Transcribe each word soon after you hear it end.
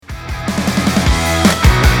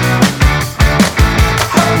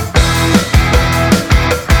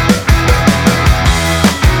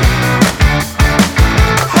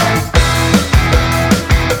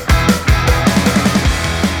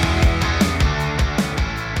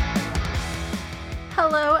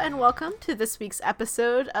welcome to this week's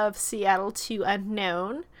episode of Seattle to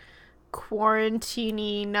Unknown,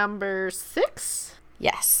 Quarantini number 6.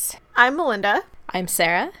 Yes. I'm Melinda. I'm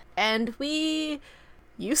Sarah. And we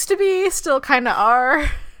used to be, still kind of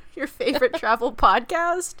are, your favorite travel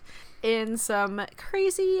podcast in some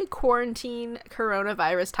crazy quarantine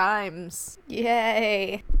coronavirus times.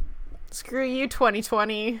 Yay. Screw you,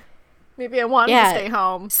 2020. Maybe I wanted to stay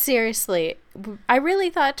home. Seriously, I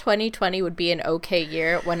really thought 2020 would be an okay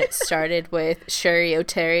year when it started with Sherry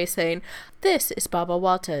O'Terry saying, "This is Baba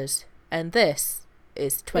Walters, and this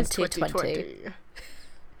is 2020.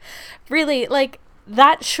 Really, like,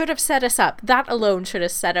 that should have set us up. That alone should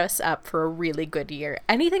have set us up for a really good year.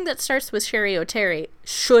 Anything that starts with Sherry O'Terry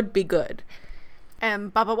should be good.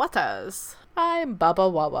 And Baba Watas. I'm Baba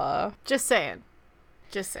Wawa. Just saying.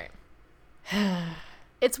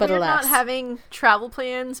 It's weird not having travel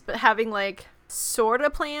plans, but having, like, sort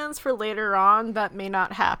of plans for later on that may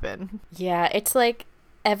not happen. Yeah, it's like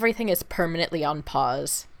everything is permanently on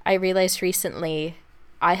pause. I realized recently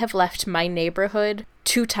I have left my neighborhood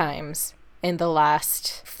 2 times in the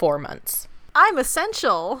last 4 months. I'm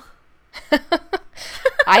essential.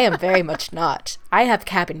 I am very much not. I have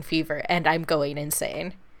cabin fever, and I'm going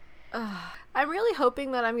insane. I'm really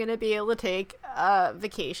hoping that I'm going to be able to take a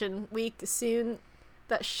vacation week soon.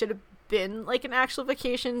 That should have been like an actual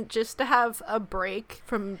vacation, just to have a break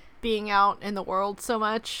from being out in the world so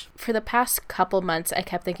much. For the past couple months, I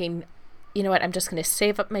kept thinking, you know what, I'm just going to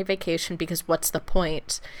save up my vacation because what's the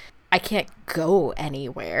point? I can't go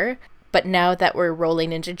anywhere. But now that we're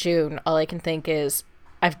rolling into June, all I can think is,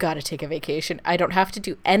 I've got to take a vacation. I don't have to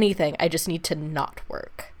do anything. I just need to not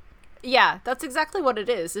work. Yeah, that's exactly what it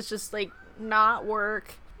is. It's just like not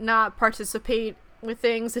work, not participate with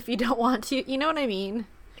things if you don't want to. You know what I mean?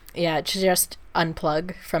 Yeah, just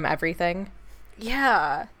unplug from everything.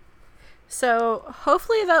 Yeah. So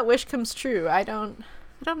hopefully that wish comes true. I don't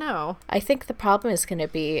know. I think the problem is going to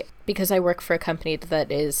be, because I work for a company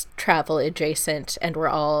that is travel adjacent and we're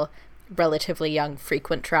all relatively young,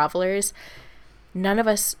 frequent travelers,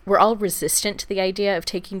 we're all resistant to the idea of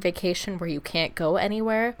taking vacation where you can't go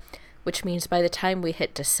anywhere, which means by the time we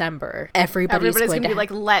hit December, everybody's going to be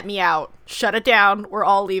like, let me out. Shut it down. We're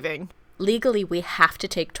all leaving. Legally, we have to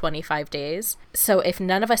take 25 days. So if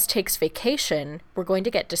none of us takes vacation, we're going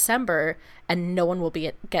to get December and no one will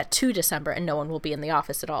get to December and no one will be in the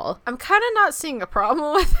office at all. I'm kind of not seeing a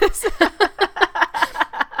problem with this.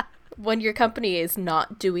 When your company is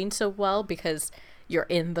not doing so well because you're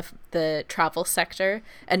in the travel sector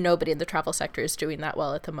and nobody in the travel sector is doing that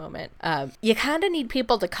well at the moment, you kind of need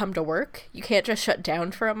people to come to work. You can't just shut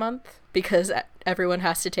down for a month because everyone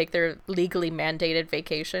has to take their legally mandated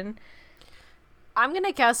vacation. I'm going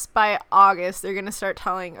to guess by August, they're going to start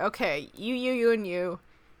telling, okay, you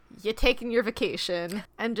taking your vacation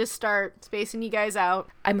and just start spacing you guys out.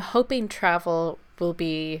 I'm hoping travel will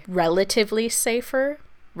be relatively safer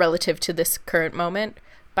relative to this current moment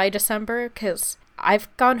by December, because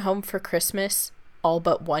I've gone home for Christmas all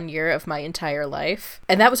but 1 year of my entire life.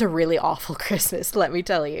 And that was a really awful Christmas, let me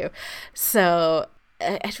tell you. So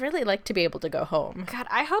I'd really like to be able to go home. God,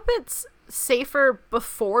 I hope it's safer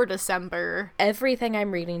before December. Everything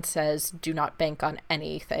I'm reading says do not bank on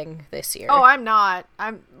anything this year. Oh, I'm not.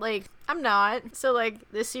 I'm not. So, like,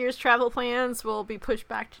 this year's travel plans will be pushed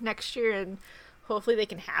back to next year, and hopefully they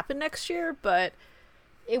can happen next year, but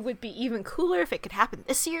it would be even cooler if it could happen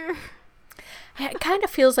this year. It kind of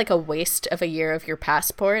feels like a waste of a year of your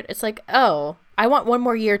passport. It's like, oh, I want 1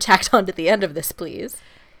 more year tacked on to the end of this, please.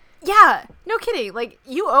 Yeah, no kidding. Like,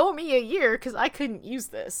 you owe me a year because I couldn't use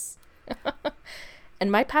this.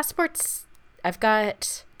 And my passport's, I've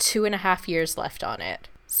got 2.5 years left on it.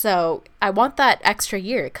 So I want that extra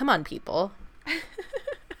year. Come on, people.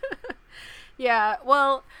 Yeah,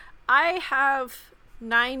 well, I have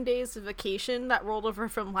 9 days of vacation that rolled over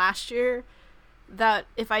from last year that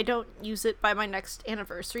if I don't use it by my next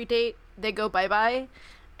anniversary date, they go bye-bye.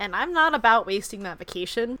 And I'm not about wasting that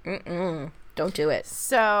vacation. Don't do it.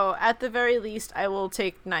 So at the very least, I will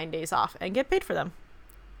take 9 days off and get paid for them.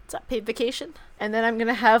 It's not paid vacation. And then I'm going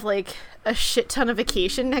to have like a shit ton of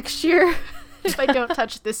vacation next year if I don't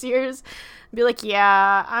touch this year's. Be like,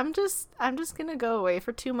 yeah, I'm just going to go away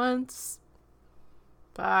for 2 months.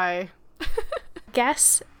 Bye.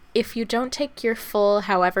 Guess if you don't take your full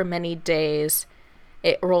however many days,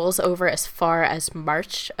 it rolls over as far as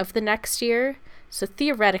March of the next year. So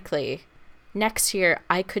theoretically, next year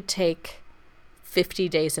I could take 50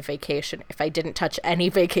 days of vacation if I didn't touch any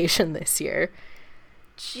vacation this year.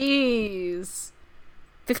 Jeez.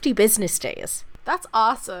 50 business days. That's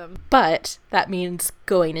awesome. But that means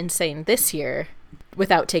going insane this year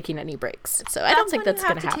without taking any breaks. So I don't think that's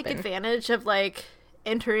going to happen. Take advantage of like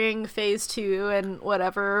entering phase 2 and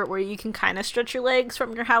whatever, where you can kind of stretch your legs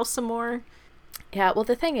from your house some more. Yeah, well,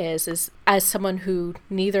 the thing is as someone who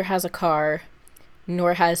neither has a car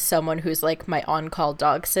nor has someone who's like my on-call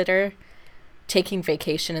dog sitter, taking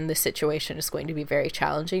vacation in this situation is going to be very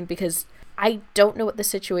challenging because I don't know what the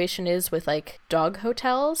situation is with like dog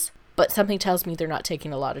hotels, but something tells me they're not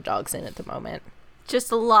taking a lot of dogs in at the moment.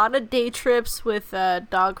 Just a lot of day trips with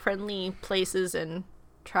dog-friendly places and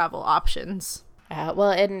travel options.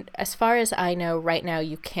 Well, and as far as I know, right now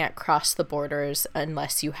you can't cross the borders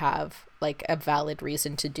unless you have like a valid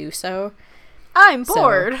reason to do so. I'm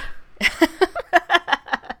bored.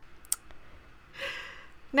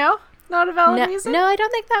 No? Not a valid reason? No, I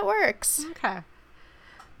don't think that works. Okay.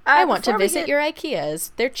 I want to visit your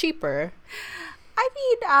IKEAs. They're cheaper. I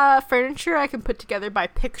need furniture I can put together by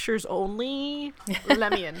pictures only.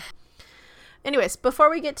 Let me in. Anyways, before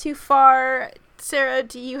we get too far, Sarah,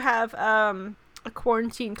 do you have a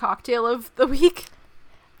quarantine cocktail of the week?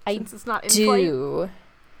 Since it's not in do. Flight?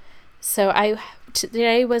 So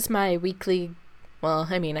today was my weekly, well,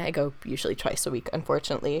 I mean, I go usually twice a week,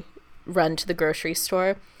 unfortunately, run to the grocery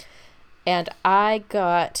store. And I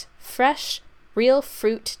got fresh, real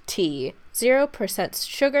fruit tea. 0%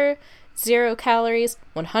 sugar, 0 calories,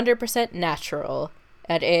 100% natural.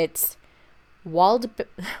 And it's walled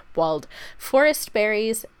forest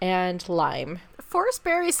berries and lime. Forest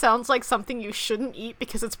berry sounds like something you shouldn't eat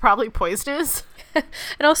because it's probably poisonous.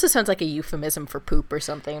 It also sounds like a euphemism for poop or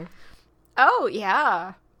something. Oh,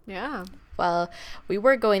 yeah. Yeah. Well, we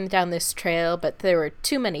were going down this trail, but there were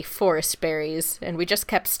too many forest berries, and we just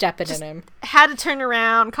kept stepping in them. Had to turn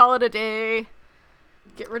around, call it a day,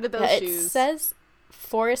 get rid of those shoes. It says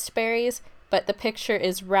forest berries, but the picture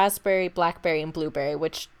is raspberry, blackberry, and blueberry,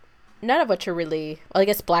 which none of which are really... Well, I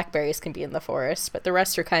guess blackberries can be in the forest, but the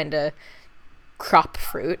rest are kind of crop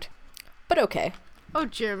fruit. But okay. Oh,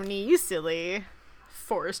 Germany, you silly.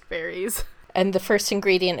 Forest berries. And the first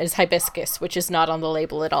ingredient is hibiscus, which is not on the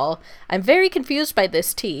label at all. I'm very confused by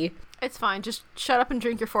this tea. It's fine. Just shut up and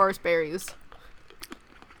drink your forest berries.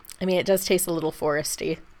 I mean, it does taste a little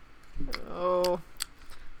foresty. Oh.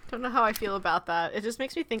 Don't know how I feel about that. It just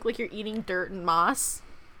makes me think like you're eating dirt and moss.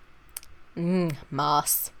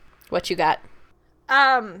 Moss. What you got?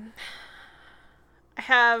 I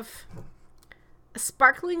have a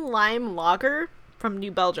sparkling lime lager from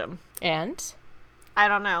New Belgium. And? I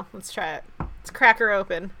don't know. Let's try it. Let's crack her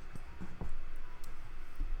open.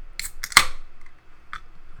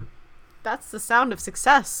 That's the sound of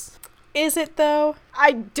success. Is it, though?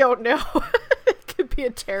 I don't know. It could be a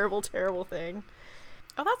terrible, terrible thing.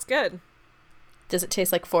 Oh, that's good. Does it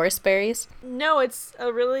taste like forest berries? No, it's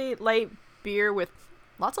a really light beer with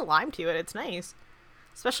lots of lime to it. It's nice.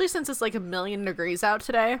 Especially since it's like 1,000,000 degrees out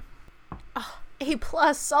today. Oh,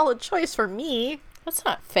 A+, solid choice for me. That's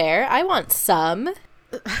not fair. I want some.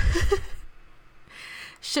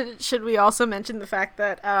 Should we also mention the fact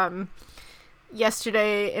that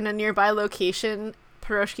yesterday in a nearby location,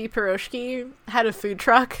 Piroshki had a food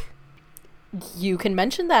truck? You can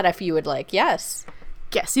mention that if you would like, yes.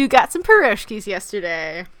 Guess you got some piroshkis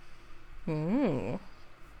yesterday. Oh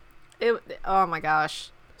my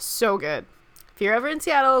gosh. So good. If you're ever in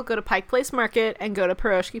Seattle, go to Pike Place Market and go to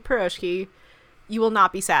Piroshki. You will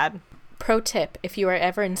not be sad. Pro tip, if you are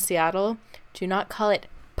ever in Seattle, do not call it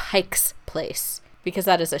Pike's Place, because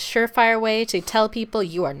that is a surefire way to tell people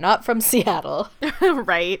you are not from Seattle.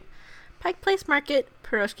 Right. Pike Place Market,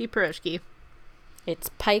 Piroshki.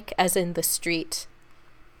 It's Pike as in the street.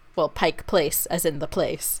 Well, Pike Place as in the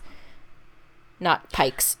place. Not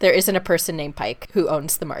Pikes. There isn't a person named Pike who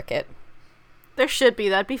owns the market. There should be.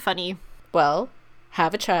 That'd be funny. Well,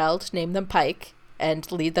 have a child, name them Pike,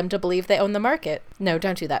 and lead them to believe they own the market. No,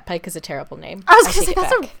 don't do that. Pike is a terrible name. I was going to say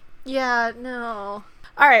that's Yeah, no.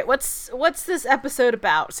 All right, what's this episode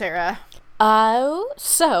about, Sarah?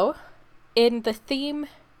 So, in the theme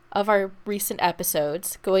of our recent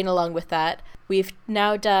episodes, going along with that, we've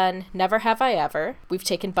now done Never Have I Ever. We've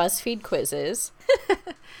taken BuzzFeed quizzes.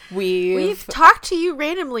 We've talked to you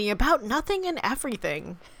randomly about nothing and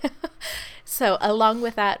everything. So, along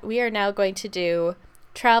with that, we are now going to do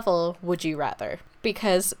Travel Would You Rather.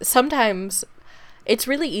 Because sometimes it's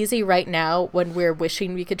really easy right now when we're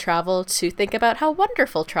wishing we could travel to think about how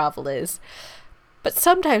wonderful travel is. But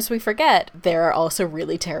sometimes we forget there are also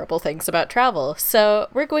really terrible things about travel. So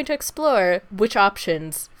we're going to explore which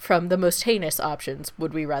options from the most heinous options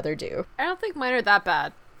would we rather do. I don't think mine are that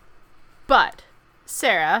bad. But,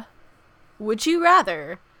 Sarah, would you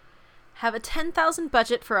rather have a $10,000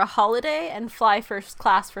 budget for a holiday and fly first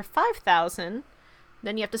class for $5,000,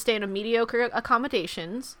 Then you have to stay in a mediocre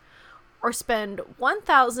accommodations, or spend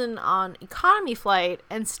 $1,000 on economy flight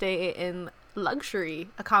and stay in luxury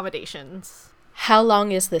accommodations. How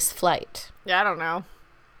long is this flight? Yeah, I don't know.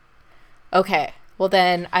 Okay, well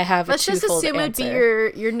then I have a twofold answer. Let's just assume it'd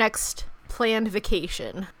be your next planned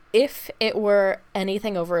vacation. If it were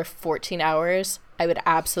anything over 14 hours, I would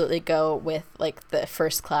absolutely go with, like, the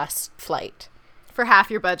first class flight. For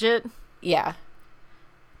half your budget? Yeah.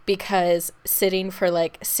 Because sitting for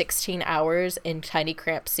like 16 hours in tiny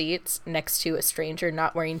cramped seats next to a stranger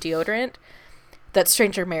not wearing deodorant, that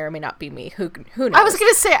stranger may or may not be me. Who knows? I was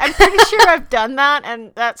going to say, I'm pretty sure I've done that,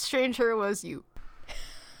 and that stranger was you.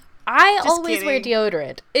 I always wear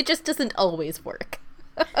deodorant. It just doesn't always work.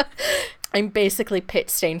 I'm basically Pit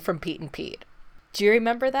Stain from Pete and Pete. Do you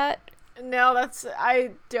remember that? No,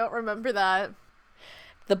 I don't remember that.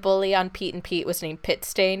 The bully on Pete and Pete was named Pit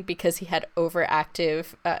Stain because he had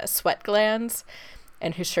overactive sweat glands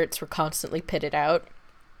and his shirts were constantly pitted out.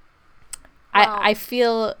 Wow. I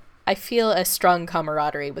feel a strong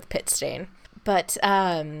camaraderie with Pit Stain. But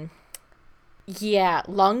yeah,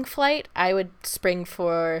 long flight, I would spring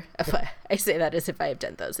for, I say that as if I have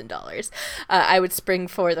 $10,000. I would spring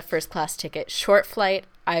for the first class ticket. Short flight,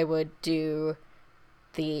 I would do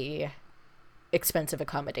the expensive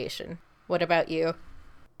accommodation. What about you?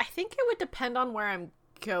 I think it would depend on where I'm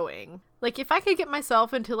going. Like, if I could get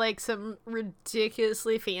myself into, like, some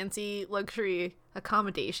ridiculously fancy luxury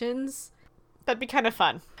accommodations, that'd be kind of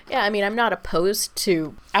fun. Yeah, I mean, I'm not opposed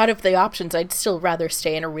to, out of the options, I'd still rather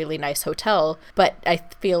stay in a really nice hotel, but I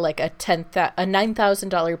feel like a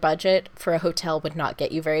 $9,000 budget for a hotel would not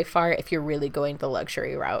get you very far if you're really going the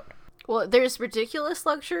luxury route. Well, there's ridiculous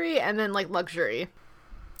luxury and then, like, luxury.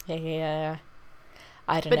 Yeah.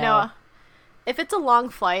 I don't know. But no, if it's a long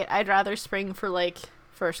flight, I'd rather spring for, like,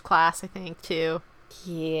 first class, I think, too.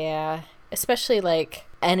 Yeah. Especially, like,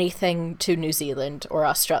 anything to New Zealand or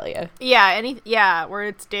Australia. Yeah, where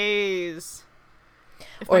it's days.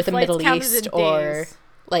 Or the Middle East, or,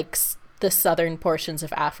 like, the southern portions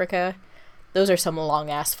of Africa. Those are some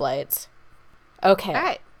long-ass flights. Okay. All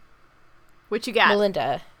right. What you got?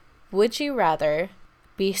 Melinda, would you rather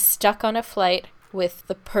be stuck on a flight with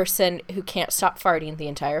the person who can't stop farting the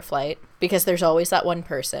entire flight, because there's always that one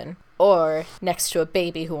person, or next to a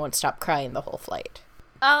baby who won't stop crying the whole flight?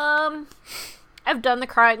 I've done the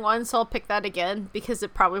crying one, so I'll pick that again, because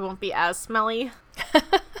it probably won't be as smelly.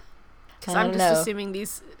 Because I'm just assuming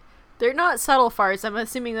they're not subtle farts. I'm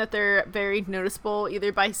assuming that they're very noticeable,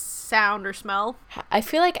 either by sound or smell. I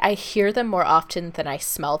feel like I hear them more often than I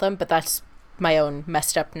smell them, but that's my own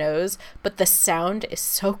messed up nose. But the sound is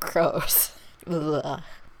so gross. Ugh.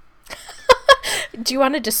 Do you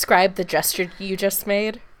want to describe the gesture you just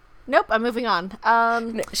made? Nope, I'm moving on.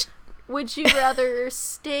 Would you rather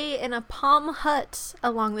stay in a palm hut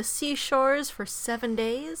along the seashores for 7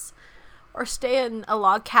 days, or stay in a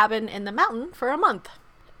log cabin in the mountain for a month?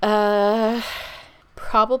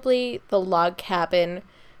 Probably the log cabin,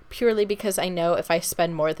 purely because I know if I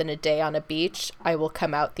spend more than a day on a beach, I will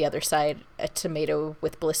come out the other side a tomato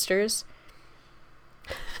with blisters.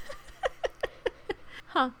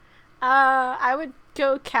 Huh. I would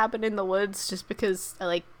go cabin in the woods just because I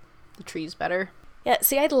like the trees better. Yeah,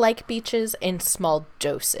 see, I like beaches in small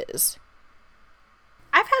doses.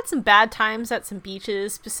 I've had some bad times at some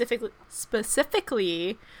beaches,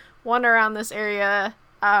 specifically one around this area.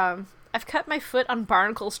 I've cut my foot on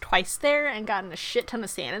barnacles twice there and gotten a shit ton of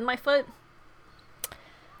sand in my foot.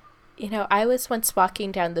 You know, I was once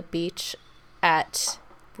walking down the beach at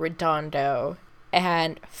Redondo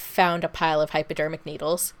and found a pile of hypodermic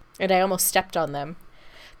needles, and I almost stepped on them.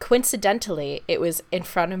 Coincidentally, it was in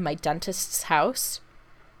front of my dentist's house.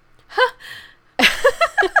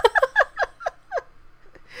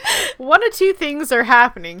 One of two things are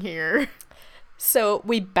happening here. So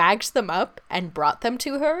we bagged them up and brought them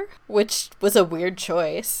to her, which was a weird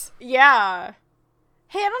choice. Yeah.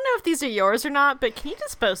 Hey, I don't know if these are yours or not, but can you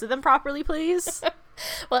dispose of them properly, please?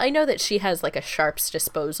 Well, I know that she has like a sharps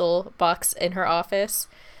disposal box in her office,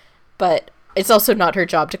 but it's also not her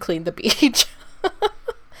job to clean the beach.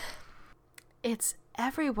 It's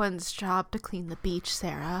everyone's job to clean the beach,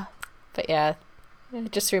 Sarah. But yeah, I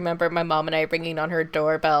just remember my mom and I ringing on her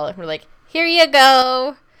doorbell and we're like, here you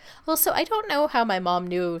go. Also, I don't know how my mom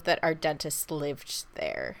knew that our dentist lived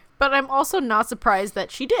there. But I'm also not surprised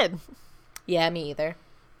that she did. Yeah, me either.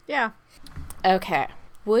 Yeah. Okay.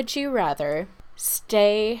 Would you rather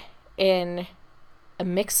stay in a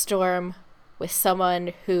mixed dorm with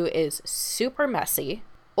someone who is super messy,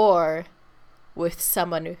 or with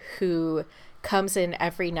someone who comes in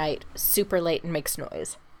every night super late and makes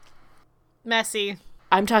noise? Messy.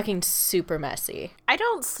 I'm talking super messy. I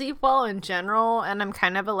don't sleep well in general, and I'm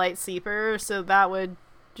kind of a light sleeper, so that would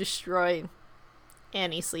destroy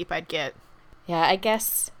any sleep I'd get. Yeah, I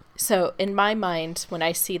guess. So in my mind, when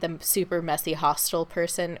I see the super messy hostel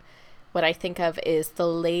person, what I think of is the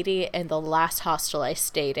lady in the last hostel I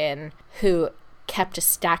stayed in who kept a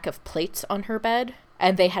stack of plates on her bed,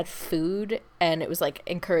 and they had food, and it was like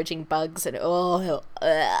encouraging bugs and or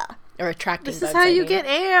attracting bugs. This is how you get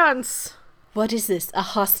ants. What is this? A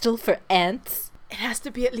hostel for ants? It has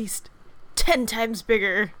to be at least 10 times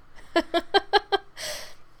bigger.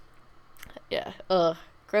 Yeah. Ugh.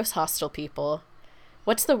 Gross hostel people.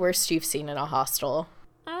 What's the worst you've seen in a hostel?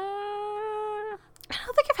 I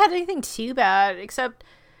don't think I've had anything too bad, except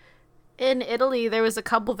in Italy there was a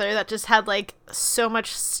couple there that just had like so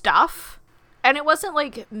much stuff. And it wasn't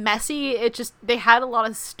like messy, it just, they had a lot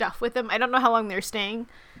of stuff with them. I don't know how long they're staying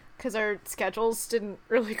because our schedules didn't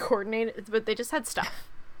really coordinate, but they just had stuff.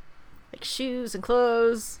 Like shoes and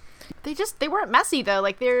clothes. They weren't messy though.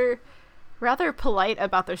 Like they're rather polite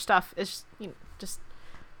about their stuff. It's just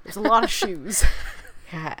there's a lot of shoes.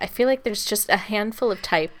 Yeah, I feel like there's just a handful of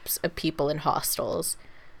types of people in hostels.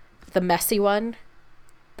 The messy one,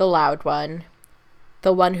 the loud one,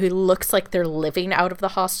 the one who looks like they're living out of the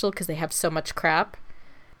hostel because they have so much crap,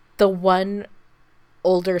 the one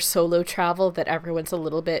older solo travel that everyone's a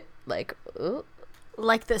little bit like, ooh.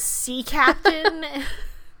 Like the sea captain.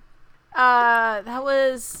 That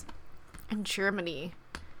was in Germany.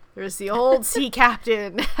 There was the old sea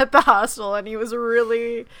captain at the hostel, and he was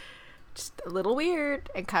really just a little weird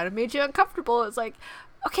and kind of made you uncomfortable. It's like,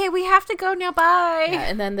 okay, we have to go now, bye. Yeah,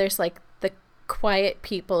 and then there's like the quiet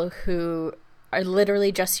people who are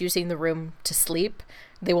literally just using the room to sleep.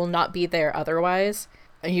 They will not be there otherwise.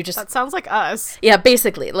 And you just... That sounds like us. Yeah,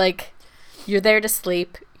 basically. Like, you're there to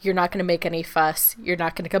sleep. You're not going to make any fuss. You're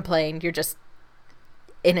not going to complain. You're just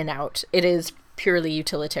in and out. It is purely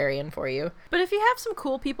utilitarian for you. But if you have some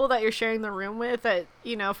cool people that you're sharing the room with that,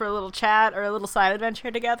 for a little chat or a little side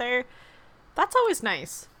adventure together, that's always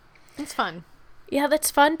nice. It's fun. Yeah,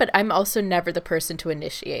 that's fun, but I'm also never the person to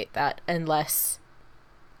initiate that unless...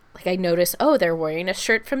 Like, I notice, oh, they're wearing a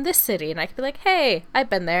shirt from this city, and I could be like, hey, I've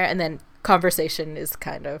been there, and then conversation is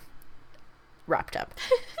kind of wrapped up.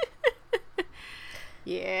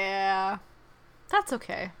 Yeah. That's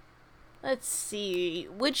okay. Let's see.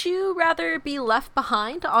 Would you rather be left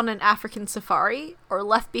behind on an African safari or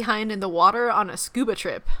left behind in the water on a scuba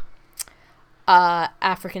trip?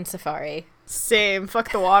 African safari. Same.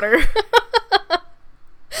 Fuck the water.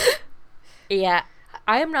 Yeah.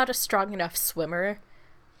 I am not a strong enough swimmer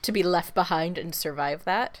to be left behind and survive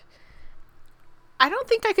that. I don't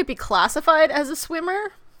think I could be classified as a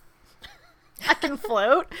swimmer. I can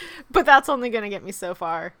float, but that's only going to get me so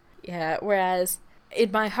far. Yeah, whereas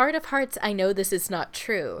in my heart of hearts, I know this is not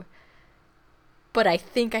true, but I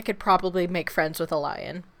think I could probably make friends with a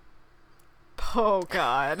lion. Oh,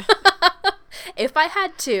 God. If I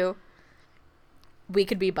had to, we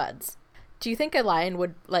could be buds. Do you think a lion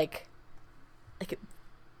would,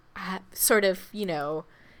 sort of,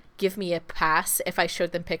 give me a pass if I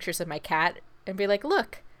showed them pictures of my cat and be like,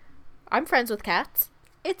 look, I'm friends with cats.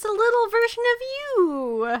 It's a little version of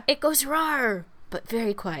you. It goes rawr, but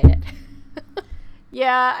very quiet.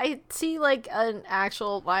 Yeah, I see an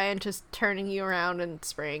actual lion just turning you around and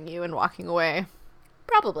spraying you and walking away.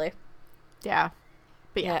 Probably. Yeah.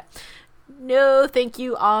 But yeah. No, thank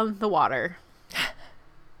you on the water.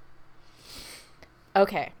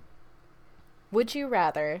 Okay. Would you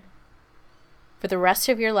rather, for the rest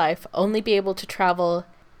of your life, only be able to travel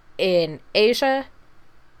in Asia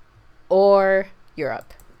or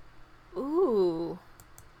Europe? Ooh.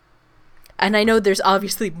 And I know there's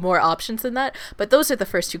obviously more options than that, but those are the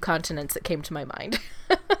first two continents that came to my mind.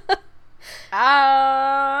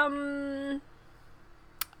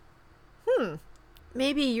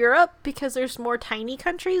 Maybe Europe, because there's more tiny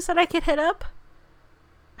countries that I could hit up.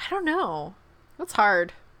 I don't know. That's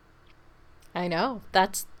hard. I know.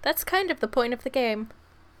 That's kind of the point of the game.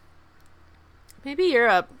 Maybe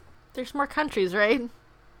Europe. There's more countries, right?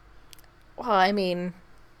 Well, I mean,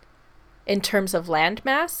 in terms of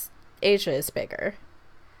landmass, Asia is bigger.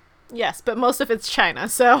 Yes, but most of it's China,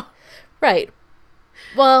 so... Right.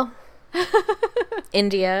 Well,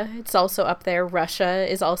 India, it's also up there. Russia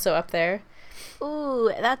is also up there.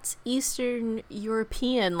 Ooh, that's Eastern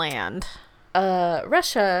European land.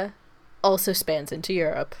 Russia also spans into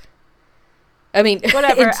Europe. I mean...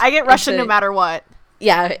 Whatever, I get Russia no matter what.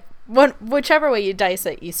 Yeah, whichever way you dice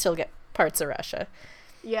it, you still get parts of Russia.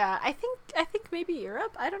 Yeah, I think maybe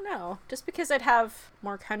Europe? I don't know. Just because I'd have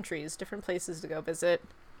more countries, different places to go visit.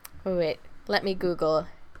 Oh, wait, let me Google.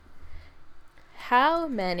 How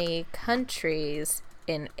many countries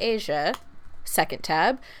in Asia? Second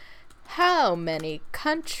tab. How many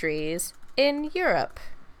countries in Europe?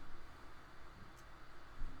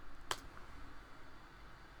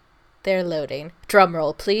 They're loading. Drum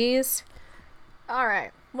roll, please. All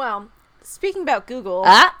right. Well, speaking about Google,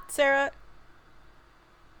 Sarah.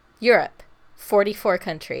 Europe, 44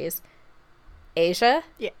 countries. Asia?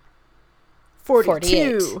 Yeah.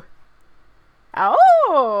 42. 48.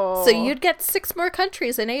 Oh! So you'd get 6 more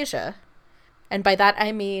countries in Asia. And by that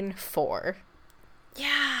I mean 4.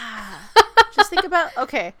 Yeah. Just think about,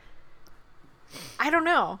 okay. I don't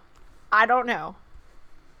know.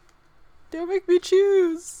 Don't make me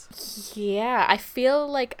choose. Yeah, I feel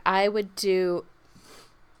like I would do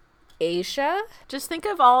Asia. Just think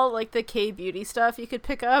of all, like, the K-beauty stuff you could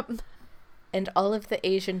pick up. And all of the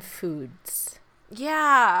Asian foods.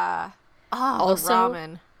 Yeah. Oh, also, the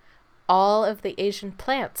ramen. All of the Asian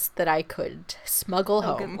plants that I could smuggle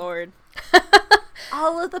home. Oh, good lord.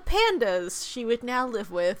 All of the pandas she would now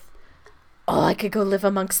live with. Oh, I could go live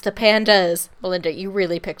amongst the pandas. Melinda, you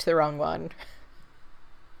really picked the wrong one.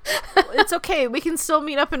 It's okay. We can still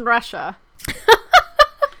meet up in Russia.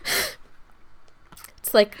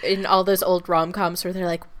 It's like in all those old rom-coms where they're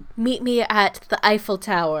like, meet me at the Eiffel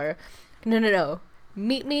Tower. No.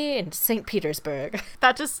 Meet me in St. Petersburg.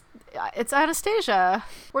 It's Anastasia.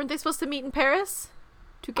 Weren't they supposed to meet in Paris?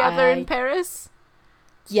 Together in Paris?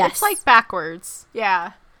 Yes. It's like backwards.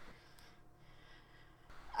 Yeah.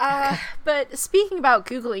 But speaking about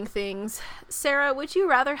Googling things, Sarah, would you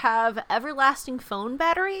rather have everlasting phone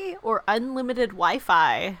battery or unlimited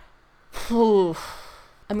Wi-Fi? Ooh.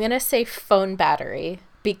 I'm going to say phone battery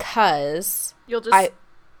because... You'll just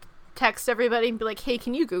text everybody and be like, hey,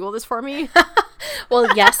 can you Google this for me?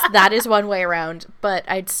 Well, yes, that is one way around, but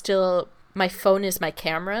my phone is my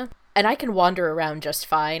camera, and I can wander around just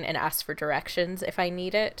fine and ask for directions if I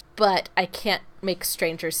need it, but I can't make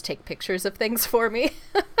strangers take pictures of things for me.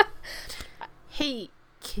 Hey,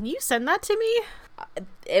 can you send that to me?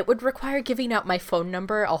 It would require giving out my phone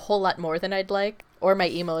number a whole lot more than I'd like, or my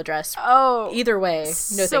email address. Oh. Either way, no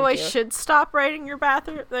so thank you. I should stop writing your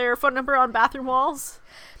phone number on bathroom walls?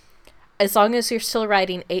 As long as you're still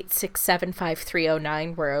writing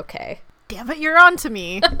 8675309, we're okay. Damn it, you're on to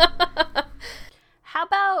me. How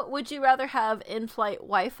about, would you rather have in-flight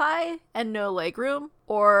Wi-Fi and no legroom,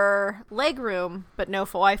 or legroom but no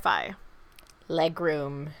Wi-Fi?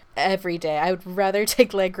 Legroom. Every day. I would rather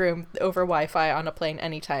take legroom over Wi-Fi on a plane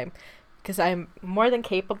anytime, because I'm more than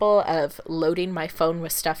capable of loading my phone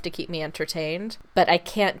with stuff to keep me entertained, but I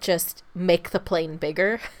can't just make the plane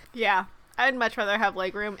bigger. Yeah. I'd much rather have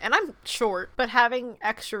legroom, and I'm short, but having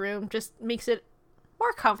extra room just makes it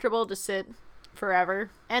more comfortable to sit forever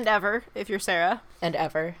and ever if you're Sarah. And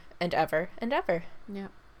ever, and ever, and ever. Yeah.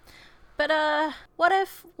 But what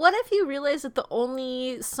if you realize that the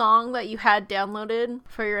only song that you had downloaded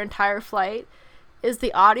for your entire flight is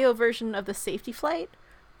the audio version of the safety flight?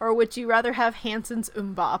 Or would you rather have Hanson's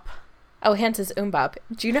MMMBop? Oh, Hanson's MMMBop.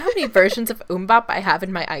 Do you know how many versions of MMMBop I have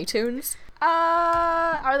in my iTunes?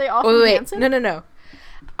 Are they all from Hanson? No.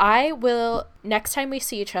 I will, next time we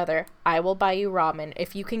see each other, I will buy you ramen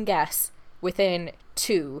if you can guess within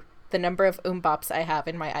 2 the number of MMMBops I have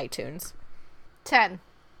in my iTunes. 10.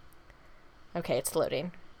 Okay, it's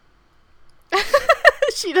loading.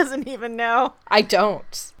 She doesn't even know. I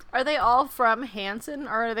don't. Are they all from Hanson,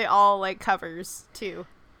 or are they all, like, covers, too?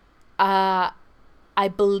 I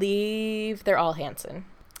believe they're all Hanson.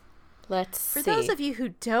 Let's see. For those of you who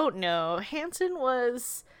don't know, Hanson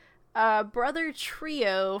was a brother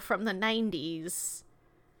trio from the 90s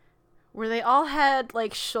where they all had,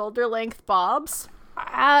 like, shoulder-length bobs.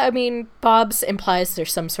 I mean, bobs implies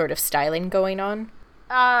there's some sort of styling going on.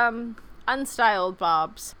 Unstyled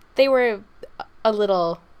bobs. They were a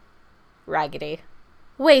little raggedy.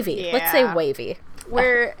 Wavy. Yeah. Let's say wavy.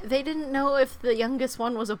 Where they didn't know if the youngest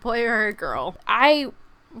one was a boy or a girl. I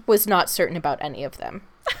was not certain about any of them.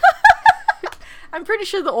 I'm pretty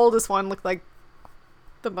sure the oldest one looked like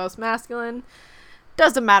the most masculine.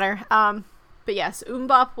 Doesn't matter. But yes,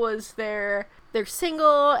 MMMBop was their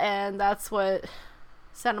single, and that's what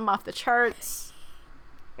sent them off the charts.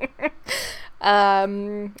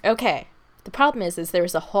 Okay. The problem is there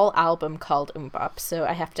was a whole album called MMMBop, so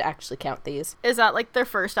I have to actually count these. Is that like their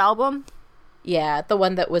first album? Yeah, the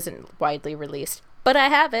one that wasn't widely released. But I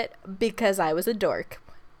have it because I was a dork.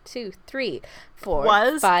 1, 2, 3,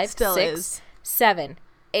 4, 5, still 6, is. 7,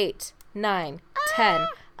 8, 9, 10,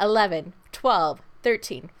 11, 12,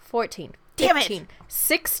 13, 14, Damn 15,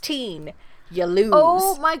 16. You lose.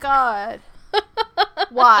 Oh my god.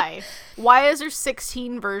 Why? Why is there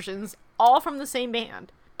 16 versions all from the same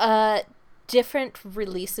band? different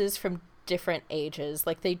releases from different ages.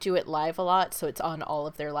 Like, they do it live a lot, so it's on all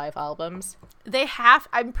of their live albums.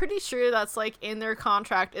 I'm pretty sure that's, like, in their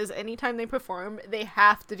contract, is anytime they perform, they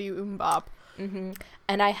have to do MMMBop. Mm-hmm.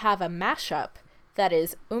 And I have a mashup that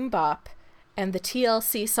is MMMBop and the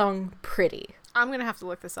TLC song Pretty. I'm gonna have to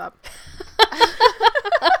look this up.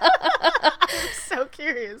 I'm so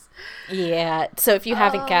curious. Yeah, so if you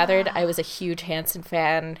haven't gathered, I was a huge Hanson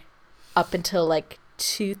fan up until, like,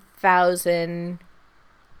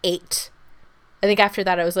 2008. I think after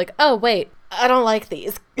that I was like, oh, wait, I don't like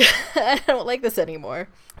these. I don't like this anymore.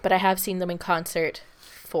 But I have seen them in concert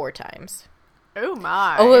 4 times. Oh,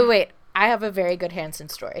 my. Oh, wait. I have a very good Hanson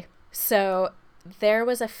story. So there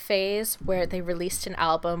was a phase where they released an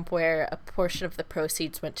album where a portion of the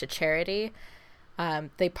proceeds went to charity.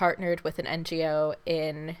 They partnered with an NGO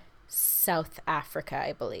in South Africa,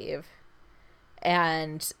 I believe.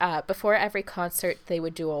 And before every concert, they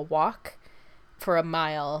would do a walk for a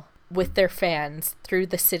mile with their fans through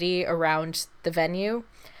the city around the venue.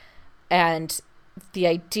 And the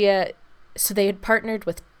idea, so they had partnered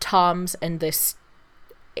with Tom's and this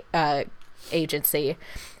agency.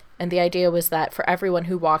 And the idea was that for everyone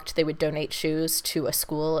who walked, they would donate shoes to a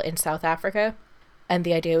school in South Africa. And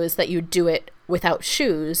the idea was that you'd do it without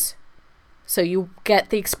shoes. So you get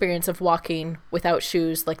the experience of walking without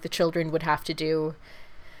shoes like the children would have to do,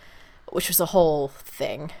 which was a whole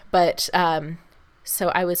thing. But so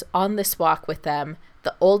I was on this walk with them.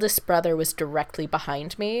 The oldest brother was directly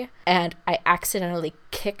behind me, and I accidentally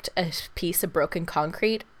kicked a piece of broken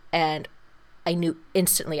concrete, and I knew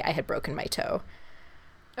instantly I had broken my toe.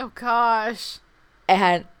 Oh, gosh.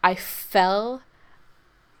 And I fell,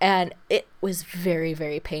 and it was very,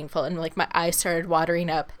 very painful. And, like, my eyes started watering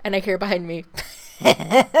up, and I hear behind me,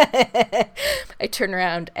 I turn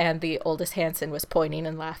around, and the oldest Hanson was pointing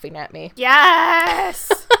and laughing at me. Yes!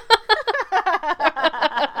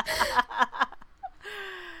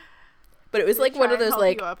 But it was like one of those,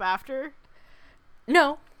 like, you up after?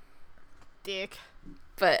 No. Dick.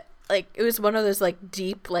 But, like, it was one of those, like,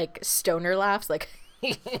 deep, like, stoner laughs, like,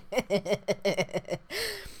 it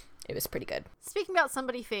was pretty good. Speaking about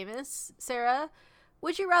somebody famous, Sarah,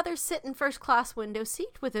 would you rather sit in first class window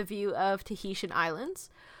seat with a view of Tahitian Islands,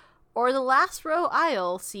 or the last row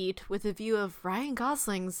aisle seat with a view of Ryan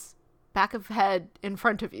Gosling's back of head in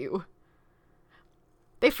front of you?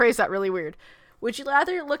 They phrase that really weird. Would you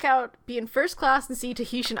rather be in first class and see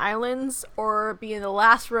Tahitian Islands, or be in the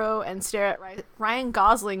last row and stare at Ryan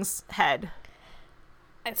Gosling's head?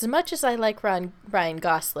 As much as I like Ryan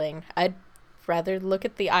Gosling, I'd rather look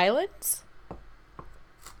at the islands.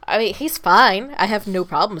 I mean, he's fine. I have no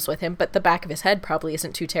problems with him, but the back of his head probably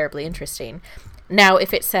isn't too terribly interesting. Now,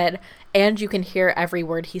 if it said, and you can hear every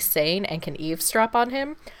word he's saying and can eavesdrop on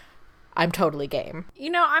him, I'm totally game. You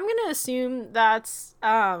know, I'm going to assume that's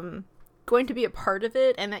going to be a part of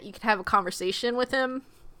it, and that you can have a conversation with him,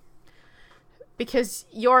 because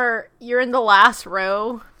you're in the last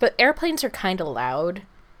row. But airplanes are kind of loud,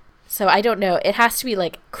 so I don't know. It has to be,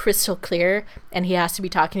 like, crystal clear, and he has to be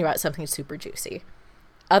talking about something super juicy.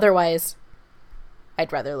 Otherwise,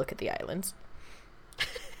 I'd rather look at the islands.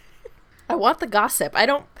 I want the gossip. I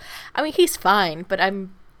mean, he's fine, but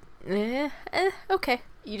I'm okay.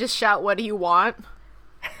 You just shout, "What do you want?"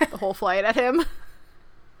 the whole flight at him.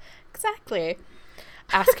 Exactly.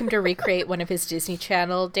 Ask him to recreate one of his Disney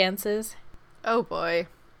Channel dances. Oh, boy.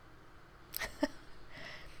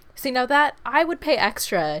 See, now that I would pay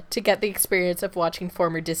extra to get the experience of watching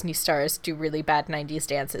former Disney stars do really bad 90s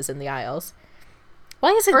dances in the aisles. Why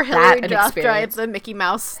isn't or that Hillary an Duff experience? drives the Mickey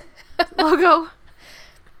Mouse logo.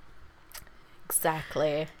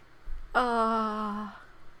 Exactly. How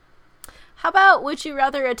about, would you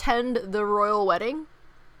rather attend the royal wedding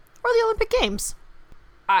or the Olympic Games?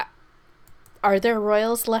 Are there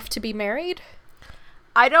royals left to be married?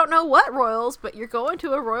 I don't know what royals, but you're going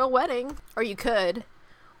to a royal wedding, or you could,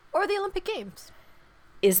 or the Olympic Games.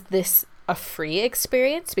 Is this a free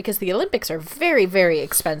experience? Because the Olympics are very, very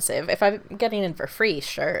expensive. If I'm getting in for free,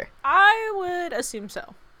 sure. I would assume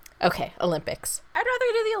so. Okay, Olympics. I'd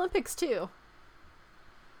rather do the Olympics, too.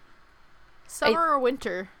 Summer or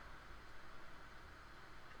winter?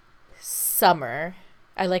 Summer.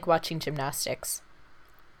 I like watching gymnastics.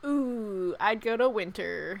 Ooh, I'd go to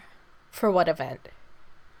winter. For what event?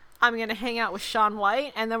 I'm going to hang out with Shaun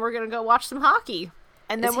White, and then we're going to go watch some hockey.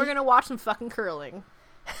 And then we're going to watch some fucking curling.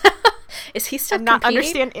 Is he still and competing? not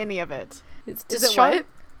understand any of it.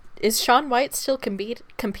 Is Shaun White still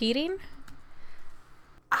competing?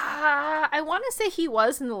 I want to say he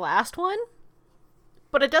was in the last one.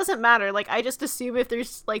 But it doesn't matter. Like, I just assume if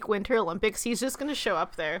there's, like, Winter Olympics, he's just going to show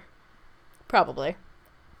up there. Probably.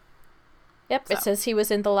 Yep, so. It says he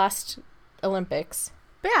was in the last Olympics.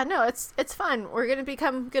 But yeah, no, it's fun. We're going to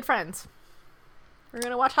become good friends. We're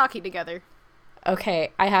going to watch hockey together.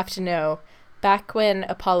 Okay, I have to know. Back when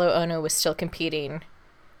Apollo Ono was still competing,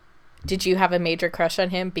 did you have a major crush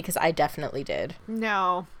on him? Because I definitely did.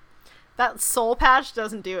 No. That soul patch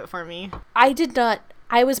doesn't do it for me. I did not.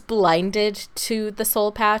 I was blinded to the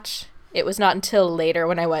soul patch. It was not until later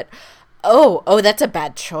when I went, oh, that's a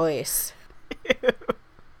bad choice.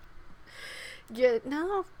 Yeah,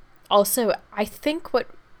 no. Also, I think what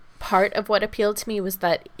part of what appealed to me was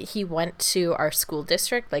that he went to our school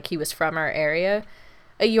district. Like, he was from our area.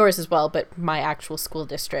 Yours as well, but my actual school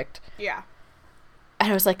district. Yeah.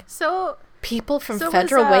 And I was like, so people from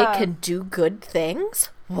Federal Way can do good things?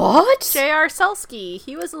 What? J.R. Selsky.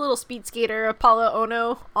 He was a little speed skater, Apollo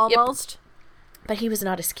Ono, almost. Yep. But he was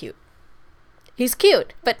not as cute. He's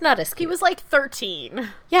cute, but not as cute. He was like 13.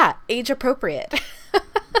 Yeah, age appropriate.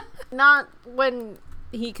 Not when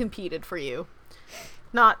he competed for you.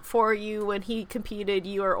 Not for you when he competed,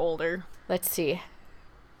 you are older. Let's see.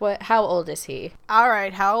 How old is he? All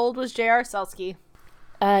right, how old was J.R. Selsky?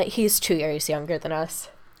 He's 2 years younger than us.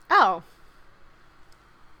 Oh.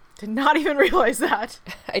 Did not even realize that.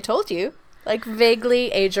 I told you. Like,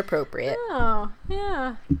 vaguely age appropriate. Oh,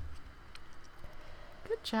 yeah.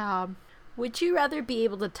 Good job. Would you rather be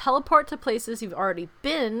able to teleport to places you've already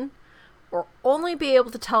been, or only be able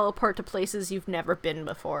to teleport to places you've never been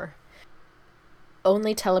before?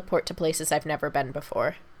 Only teleport to places I've never been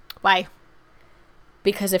before. Why?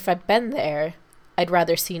 Because if I've been there, I'd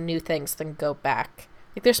rather see new things than go back.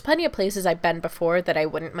 Like, there's plenty of places I've been before that I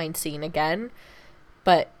wouldn't mind seeing again,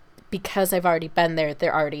 but because I've already been there,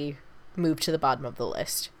 they're already moved to the bottom of the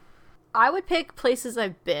list. I would pick places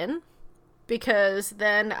I've been, because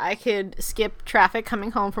then I could skip traffic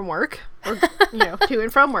coming home from work, or, to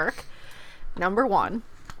and from work. Number one.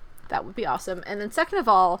 That would be awesome. And then second of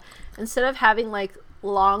all, instead of having, like,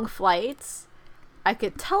 long flights, I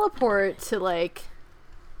could teleport to, like,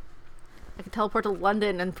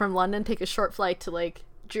 London, and from London take a short flight to, like,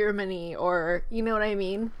 Germany, or, you know what I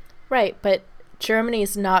mean? Right, but Germany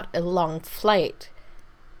is not a long flight,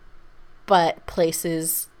 but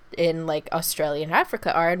places in, like, Australia and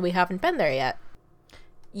Africa are, and we haven't been there yet.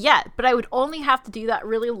 Yet, but I would only have to do that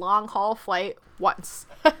really long haul flight once.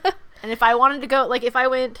 And if I wanted to go, like, if I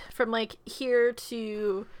went from, like, here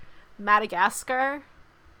to Madagascar,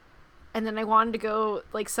 and then I wanted to go,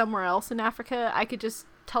 like, somewhere else in Africa, I could just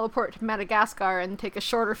teleport to Madagascar and take a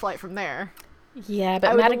shorter flight from there. Yeah, but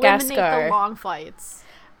I would Madagascar, eliminate the long flights.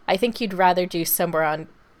 I think you'd rather do somewhere on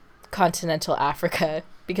continental Africa,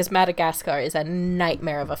 because Madagascar is a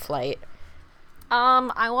nightmare of a flight.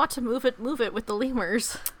 I want to move it with the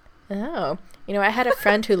lemurs. Oh. I had a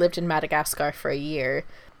friend who lived in Madagascar for a year,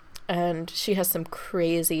 and she has some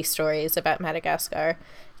crazy stories about Madagascar.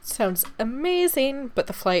 It sounds amazing, but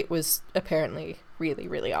the flight was apparently really,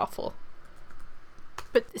 really awful.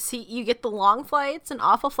 But see, you get the long flights and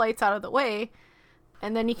awful flights out of the way,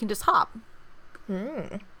 and then you can just hop.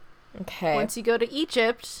 Okay. Once you go to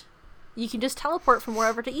Egypt, you can just teleport from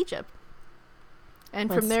wherever to Egypt.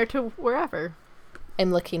 And from there to wherever.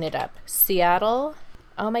 I'm looking it up. Seattle?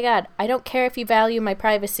 Oh my god, I don't care if you value my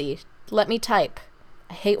privacy. Let me type.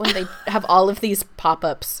 I hate when they have all of these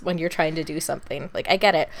pop-ups when you're trying to do something. Like, I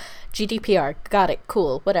get it. GDPR. Got it.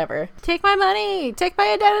 Cool. Whatever. Take my money. Take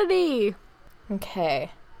my identity.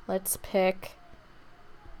 Okay. Let's pick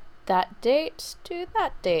that date. Do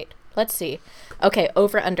that date. Let's see. Okay,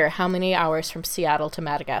 over under. How many hours from Seattle to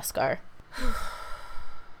Madagascar?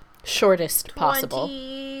 Shortest possible.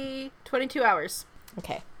 22 hours.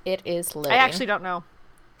 Okay. It is loading. I actually don't know.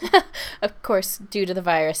 Of course, due to the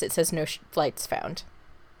virus, it says no flights found.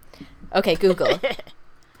 Okay, Google.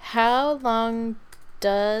 How long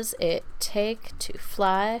does it take to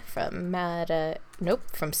fly from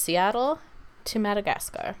from Seattle to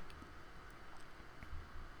Madagascar?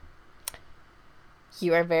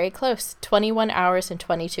 You are very close. 21 hours and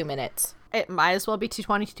 22 minutes. It might as well be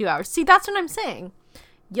 22 hours. See, that's what I'm saying.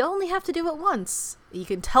 You only have to do it once. You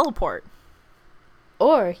can teleport.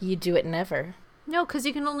 Or you do it never. No, because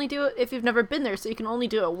you can only do it if you've never been there, so you can only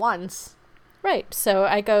do it once. Right, so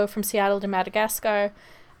I go from Seattle to Madagascar,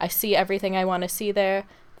 I see everything I want to see there,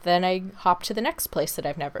 then I hop to the next place that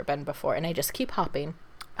I've never been before, and I just keep hopping.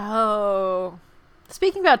 Oh.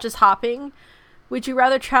 Speaking about just hopping, would you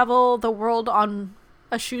rather travel the world on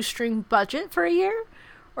a shoestring budget for a year,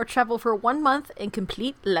 or travel for 1 month in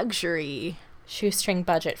complete luxury? Shoestring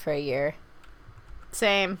budget for a year.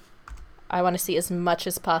 Same. I want to see as much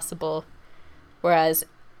as possible. Whereas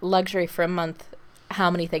luxury for a month, how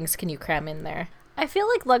many things can you cram in there? I feel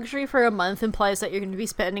like luxury for a month implies that you're going to be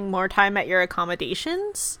spending more time at your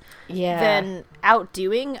accommodations than out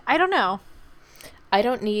doing. I don't know. I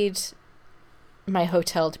don't need my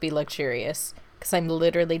hotel to be luxurious because I'm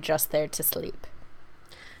literally just there to sleep.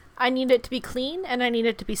 I need it to be clean and I need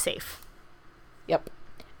it to be safe. Yep.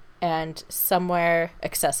 And somewhere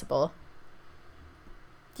accessible.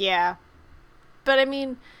 Yeah. But I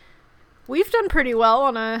mean, we've done pretty well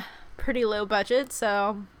on a pretty low budget,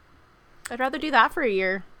 so I'd rather do that for a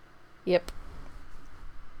year. Yep.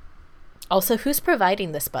 Also, who's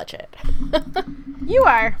providing this budget? You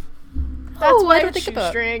are. That's why I don't think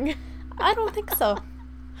shoestring. I don't think so.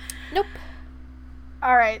 Nope.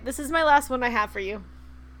 All right, this is my last one I have for you.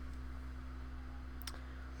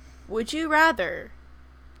 Would you rather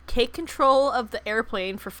take control of the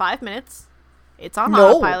airplane for 5 minutes? It's on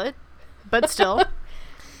autopilot, but still.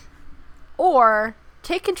 Or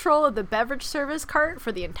take control of the beverage service cart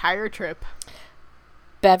for the entire trip.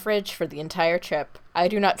 Beverage for the entire trip. I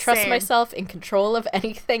do not trust Same. myself in control of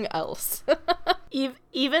anything else.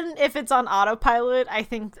 Even if it's on autopilot, I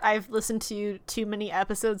think I've listened to too many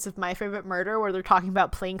episodes of My Favorite Murder where they're talking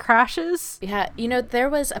about plane crashes. Yeah, you know, there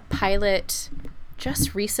was a pilot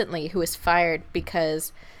just recently who was fired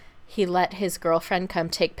because he let his girlfriend come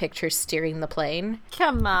take pictures steering the plane.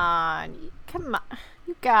 Come on.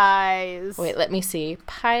 You guys. Wait, let me see.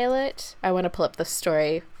 Pilot. I want to pull up the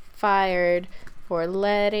story. Fired for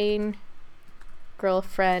letting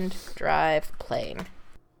girlfriend drive plane.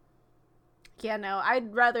 Yeah, no,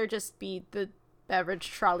 I'd rather just be the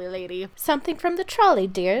beverage trolley lady. Something from the trolley,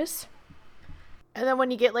 dears. And then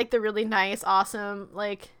when you get, like, the really nice, awesome,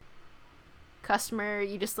 like, customer,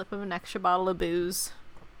 you just slip them an extra bottle of booze.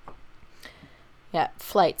 Yeah,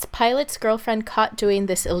 flights. Pilot's girlfriend caught doing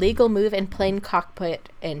this illegal move in plane cockpit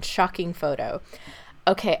in shocking photo.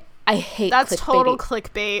 Okay, I hate That's clickbaity. total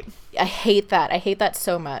clickbait. I hate that. I hate that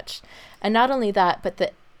so much. And not only that, but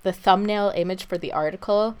the thumbnail image for the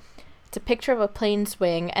article, it's a picture of a plane's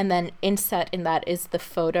wing, and then inset in that is the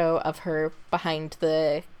photo of her behind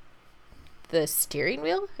the steering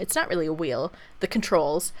wheel. It's not really a wheel, the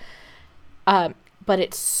controls. But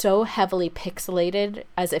it's so heavily pixelated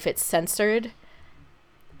as if it's censored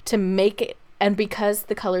to make it, and because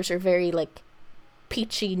the colors are very like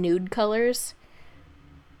peachy nude colors,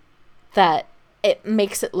 that it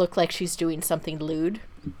makes it look like she's doing something lewd.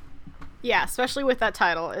 Yeah, especially with that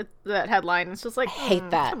title, that headline. It's just like, I hate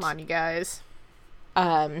that. Come on, you guys.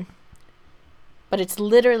 But it's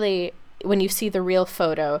literally, when you see the real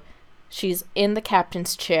photo, she's in the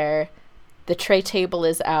captain's chair, the tray table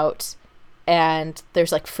is out, and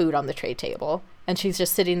there's like food on the tray table, and she's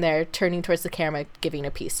just sitting there turning towards the camera giving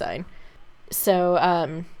a peace sign.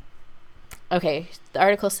 So okay, the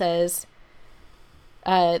article says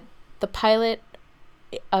the pilot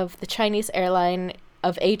of a Chinese airline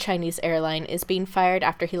is being fired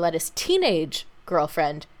after he let his teenage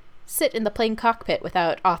girlfriend sit in the plane cockpit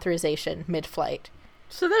without authorization mid-flight.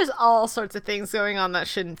 So there's all sorts of things going on that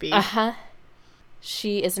shouldn't be.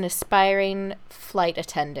 She is an aspiring flight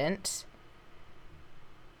attendant.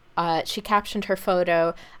 She captioned her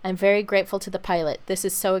photo, "I'm very grateful to the pilot. This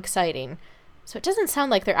is so exciting." So it doesn't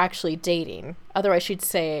sound like they're actually dating. Otherwise she'd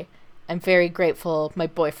say, "I'm very grateful my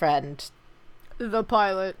boyfriend." The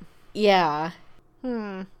pilot. Yeah.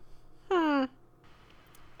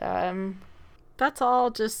 That's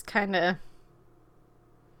all just kind of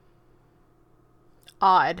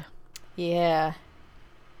odd. Yeah.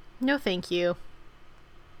 No, thank you.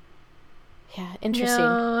 Yeah, interesting.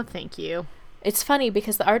 No, thank you. It's funny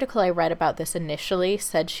because the article I read about this initially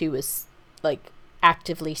said she was, like,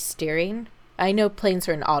 actively steering. I know planes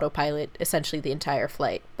are in autopilot essentially the entire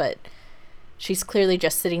flight, but she's clearly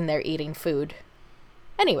just sitting there eating food.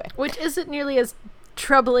 Anyway. Which isn't nearly as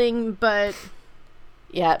troubling, but...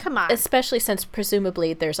 Yeah. Come on. Especially since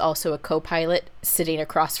presumably there's also a co-pilot sitting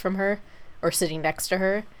across from her or sitting next to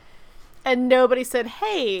her. And nobody said,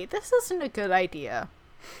 hey, this isn't a good idea.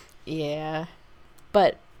 Yeah.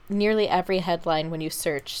 But nearly every headline when you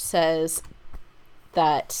search says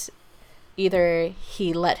that either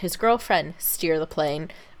he let his girlfriend steer the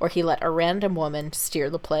plane, or he let a random woman steer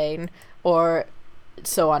the plane, or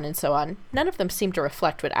so on and so on. None of them seem to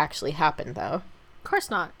reflect what actually happened, though. Of course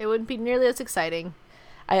not. It wouldn't be nearly as exciting.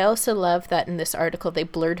 I also love that in this article they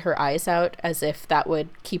blurred her eyes out as if that would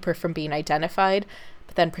keep her from being identified,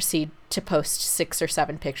 but then proceed to post 6 or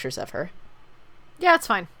 7 pictures of her. Yeah, it's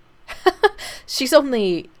fine. She's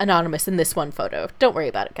only anonymous in this one photo. Don't worry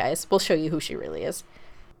about it, guys. We'll show you who she really is.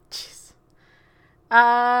 Jeez.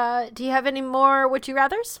 Do you have any more would you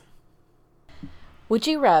rathers? Would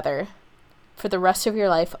you rather, for the rest of your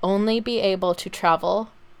life, only be able to travel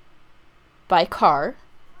by car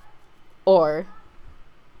or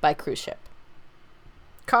by cruise ship.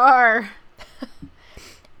 Car.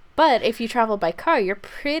 But if you travel by car, you're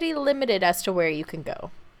pretty limited as to where you can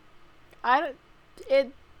go.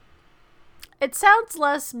 It sounds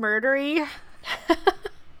less murdery.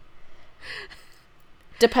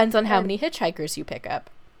 Depends on how many hitchhikers you pick up.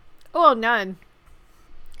 Oh, none.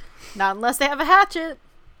 Not unless they have a hatchet.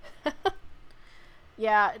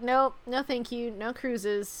 Yeah, no thank you. No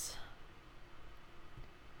cruises.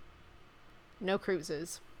 No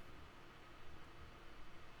cruises.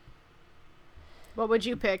 What would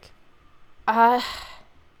you pick? So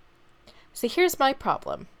here's my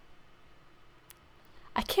problem.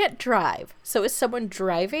 I can't drive. So is someone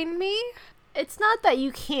driving me? It's not that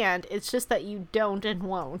you can't, it's just that you don't and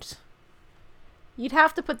won't. You'd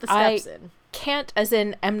have to put the steps in. Can't as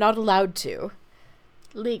in I'm not allowed to.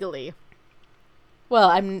 Legally. Well,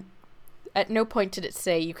 I'm at no point did it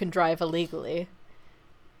say you can drive illegally.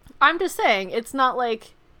 I'm just saying, it's not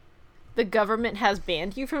like the government has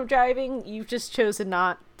banned you from driving, you've just chosen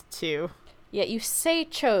not to. Yeah, you say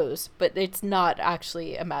chose, but it's not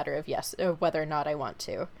actually a matter of yes or whether or not I want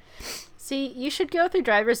to. See, you should go through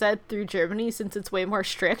driver's ed through Germany since it's way more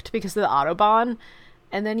strict because of the Autobahn,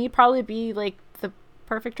 and then you'd probably be like the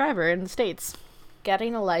perfect driver in the States.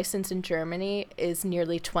 Getting a license in Germany is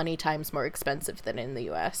nearly 20 times more expensive than in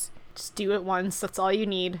the US. Just do it once, that's all you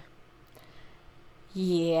need.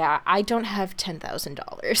 Yeah, I don't have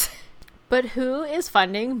 $10,000. But who is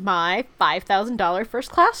funding my $5,000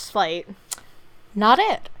 first class flight? Not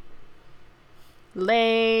it.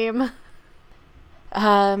 Lame.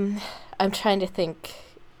 I'm trying to think.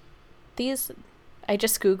 I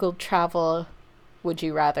just Googled travel would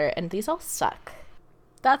you rather, and these all suck.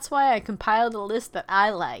 That's why I compiled a list that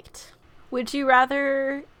I liked. Would you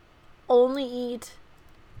rather only eat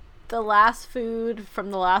the last food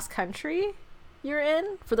from the last country you're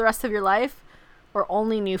in for the rest of your life, or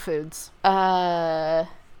only new foods? Only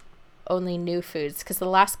new foods, because the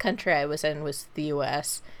last country I was in was the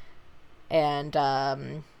US. And,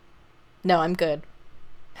 no, I'm good.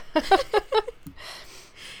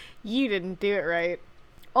 You didn't do it right.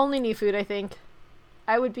 Only new food, I think.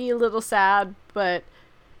 I would be a little sad, but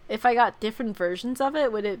if I got different versions of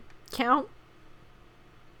it, would it count?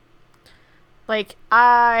 Like,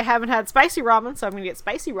 I haven't had spicy ramen, so I'm gonna get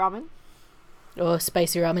spicy ramen. Oh,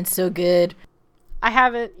 spicy ramen's so good. I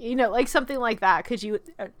haven't, like something like that.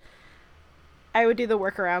 I would do the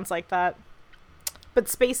workarounds like that. But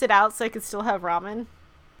space it out so I could still have ramen.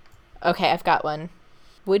 Okay, I've got one.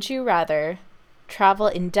 Would you rather travel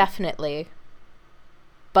indefinitely,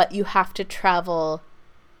 but you have to travel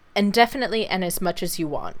indefinitely and as much as you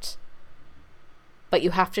want, but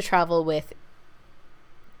you have to travel with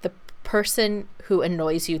the person who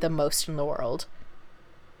annoys you the most in the world,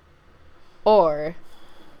 or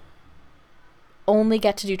only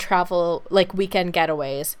get to do travel like weekend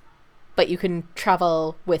getaways, but you can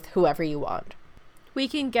travel with whoever you want?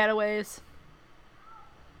 Weekend getaways.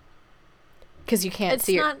 Because you can't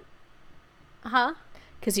see not... Huh?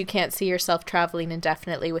 Because you can't see yourself traveling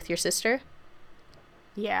indefinitely with your sister?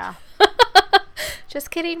 Yeah.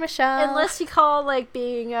 Just kidding, Michelle. Unless you call, like,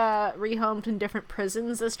 being rehomed in different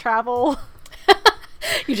prisons as travel.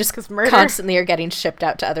 You just constantly are getting shipped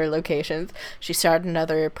out to other locations. She started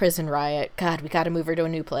another prison riot. God, we gotta move her to a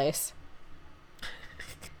new place.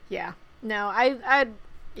 Yeah. No,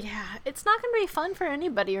 yeah, it's not gonna be fun for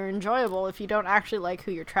anybody or enjoyable if you don't actually like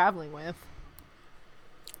who you're traveling with.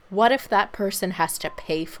 What if that person has to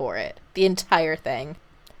pay for it, the entire thing,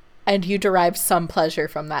 and you derive some pleasure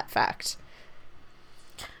from that fact?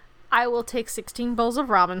 I will take 16 bowls of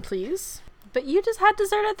ramen, please. But you just had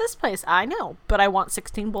dessert at this place. I know, but I want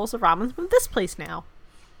 16 bowls of ramen from this place now.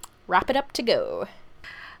 Wrap it up to go.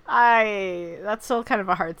 That's still kind of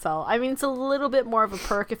a hard sell. I mean, it's a little bit more of a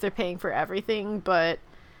perk if they're paying for everything, but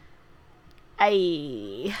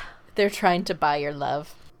they're trying to buy your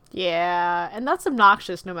love. Yeah, and that's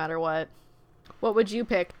obnoxious no matter what. What would you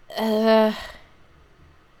pick? The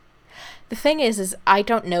thing is I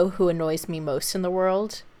don't know who annoys me most in the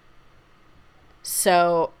world.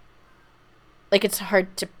 So, like, it's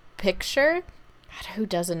hard to picture. God, who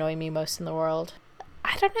does annoy me most in the world?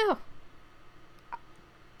 I don't know.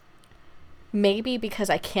 Maybe because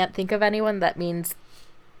I can't think of anyone, that means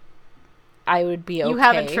I would be okay. You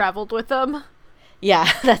haven't traveled with them?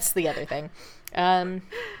 Yeah, that's the other thing.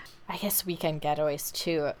 I guess weekend getaways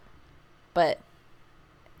too. But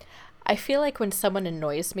I feel like when someone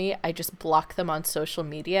annoys me, I just block them on social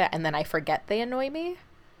media and then I forget they annoy me.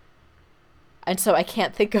 And so I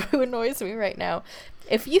can't think of who annoys me right now.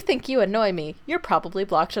 If you think you annoy me, you're probably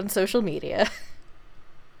blocked on social media.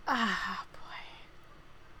 Ah, boy.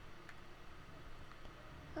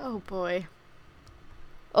 Oh boy.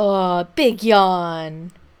 Oh, big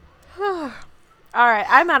yawn. All right,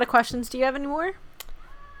 I'm out of questions. Do you have any more?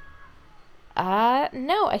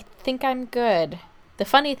 No, I think I'm good. The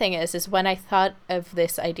funny thing is when I thought of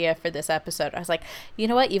this idea for this episode, I was like, you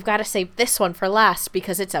know what? You've got to save this one for last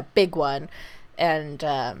because it's a big one. And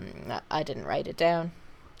I didn't write it down.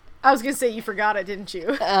 I was going to say you forgot it, didn't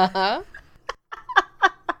you? Uh-huh.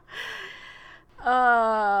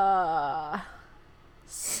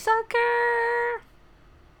 Sucker.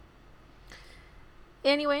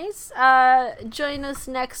 Anyways, join us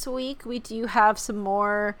next week. We do have some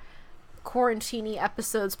more quarantine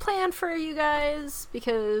episodes planned for you guys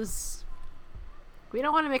because we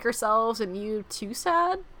don't want to make ourselves and you too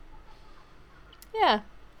sad. Yeah,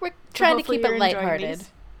 we're trying to keep it lighthearted.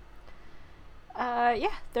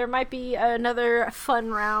 Yeah, there might be another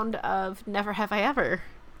fun round of Never Have I Ever.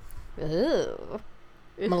 Ooh.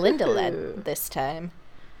 Melinda led this time.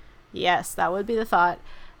 Yes, that would be the thought.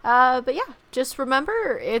 But yeah, just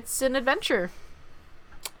remember, it's an adventure.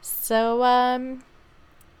 So, I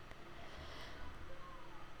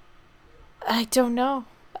don't know.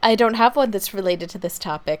 I don't have one that's related to this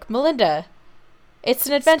topic. Melinda, it's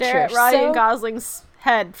an adventure. Stare at Ryan Gosling's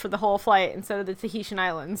head for the whole flight instead of the Tahitian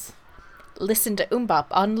Islands. Listen to MMMBop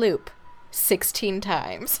on loop 16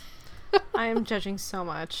 times. I am judging so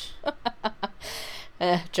much.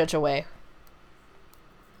 Judge away.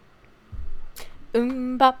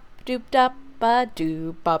 MMMBop doop dop ba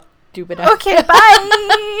doop bop doop da. Okay,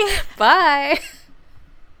 bye. Bye.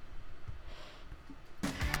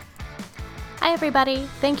 Hi everybody.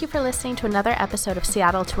 Thank you for listening to another episode of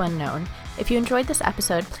Seattle to Unknown. If you enjoyed this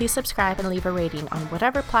episode, please subscribe and leave a rating on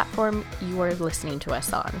whatever platform you are listening to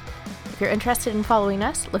us on. If you're interested in following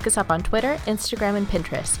us, look us up on Twitter, Instagram, and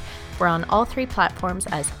Pinterest. We're on all 3 platforms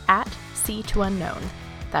as @C2Unknown.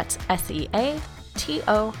 That's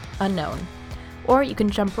SEATO Unknown. Or you can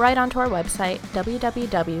jump right onto our website,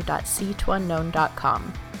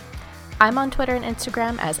 www.c2unknown.com. I'm on Twitter and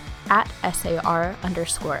Instagram as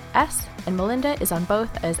 @SAR_S, and Melinda is on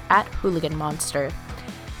both as @HooliganMonster.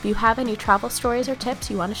 If you have any travel stories or tips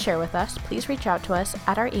you want to share with us, please reach out to us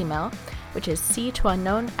at our email, which is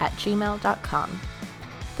c2unknown@gmail.com.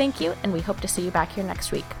 Thank you, and we hope to see you back here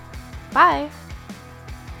next week. Bye!